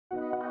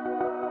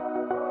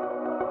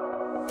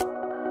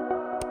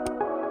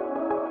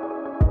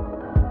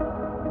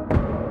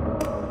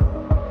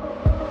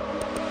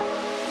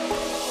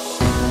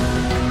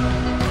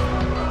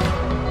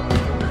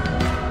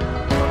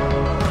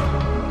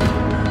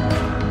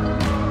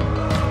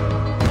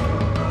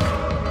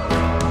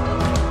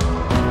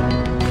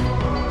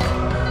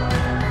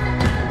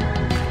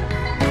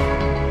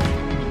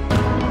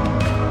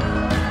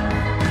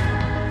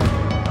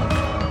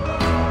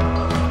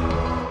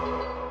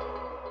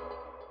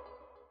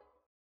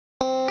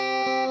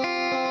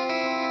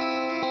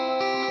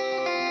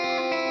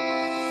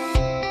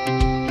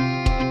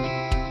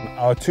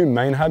Our two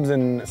main hubs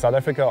in South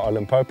Africa are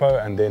Limpopo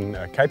and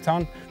then Cape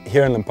Town.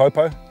 Here in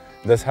Limpopo,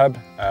 this hub,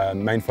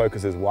 main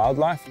focus is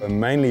wildlife,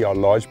 mainly are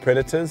large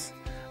predators,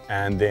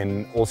 and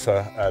then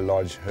also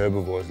large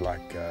herbivores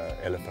like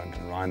elephant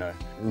and rhino.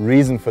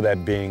 Reason for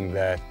that being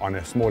that on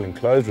a small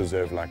enclosed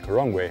reserve like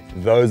Karongwe,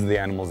 those are the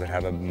animals that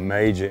have a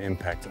major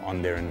impact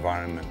on their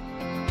environment.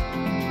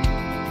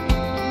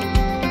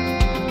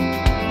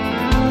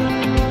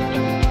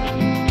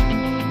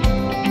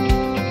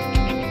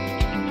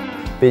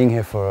 Being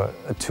here for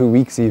 2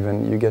 weeks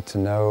even, you get to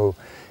know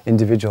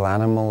individual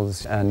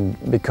animals, and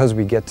because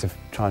we get to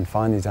try and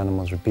find these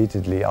animals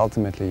repeatedly,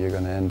 ultimately you're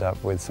going to end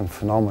up with some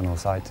phenomenal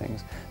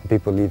sightings.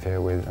 People leave here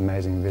with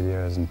amazing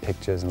videos and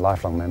pictures and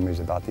lifelong memories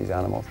about these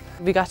animals.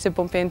 We got to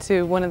bump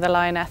into one of the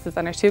lionesses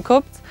and her 2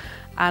 cubs,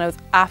 and it was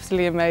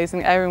absolutely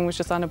amazing. Everyone was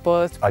just on a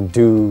buzz. I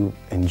do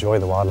enjoy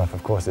the wildlife,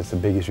 of course. It's the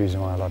biggest reason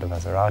why a lot of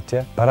us are out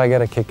here. But I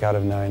get a kick out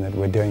of knowing that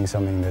we're doing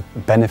something that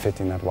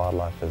benefiting that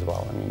wildlife as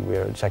well. I mean,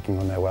 we're checking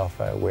on their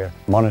welfare. We're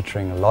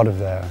monitoring a lot of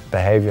their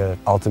behavior,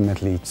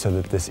 ultimately so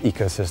that this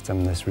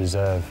ecosystem, this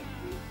reserve,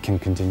 can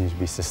continue to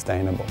be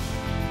sustainable.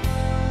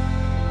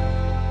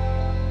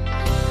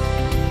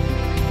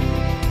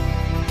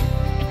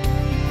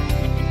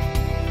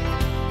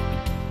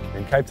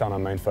 In Cape Town, our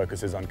main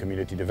focus is on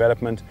community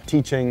development,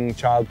 teaching,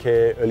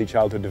 childcare, early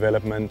childhood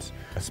development,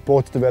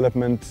 sports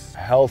development,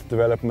 health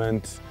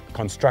development,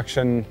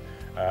 construction,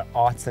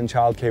 arts and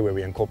childcare, where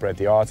we incorporate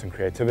the arts and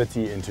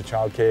creativity into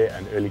childcare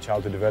and early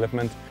childhood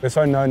development. We're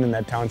so known in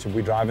that township.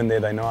 We drive in there,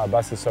 they know our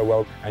buses so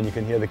well, and you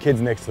can hear the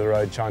kids next to the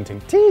road chanting,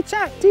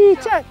 "Teacher,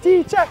 teacher,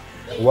 teacher,"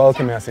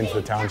 welcoming us into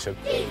the township.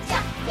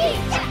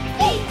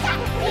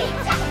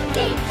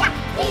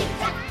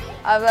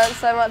 I've learned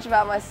so much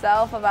about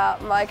myself,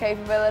 about my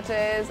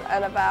capabilities,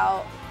 and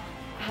about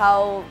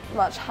how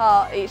much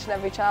heart each and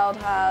every child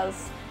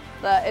has,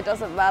 that it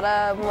doesn't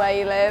matter where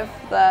you live,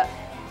 that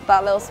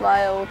little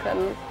smile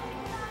can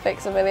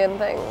fix a million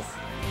things.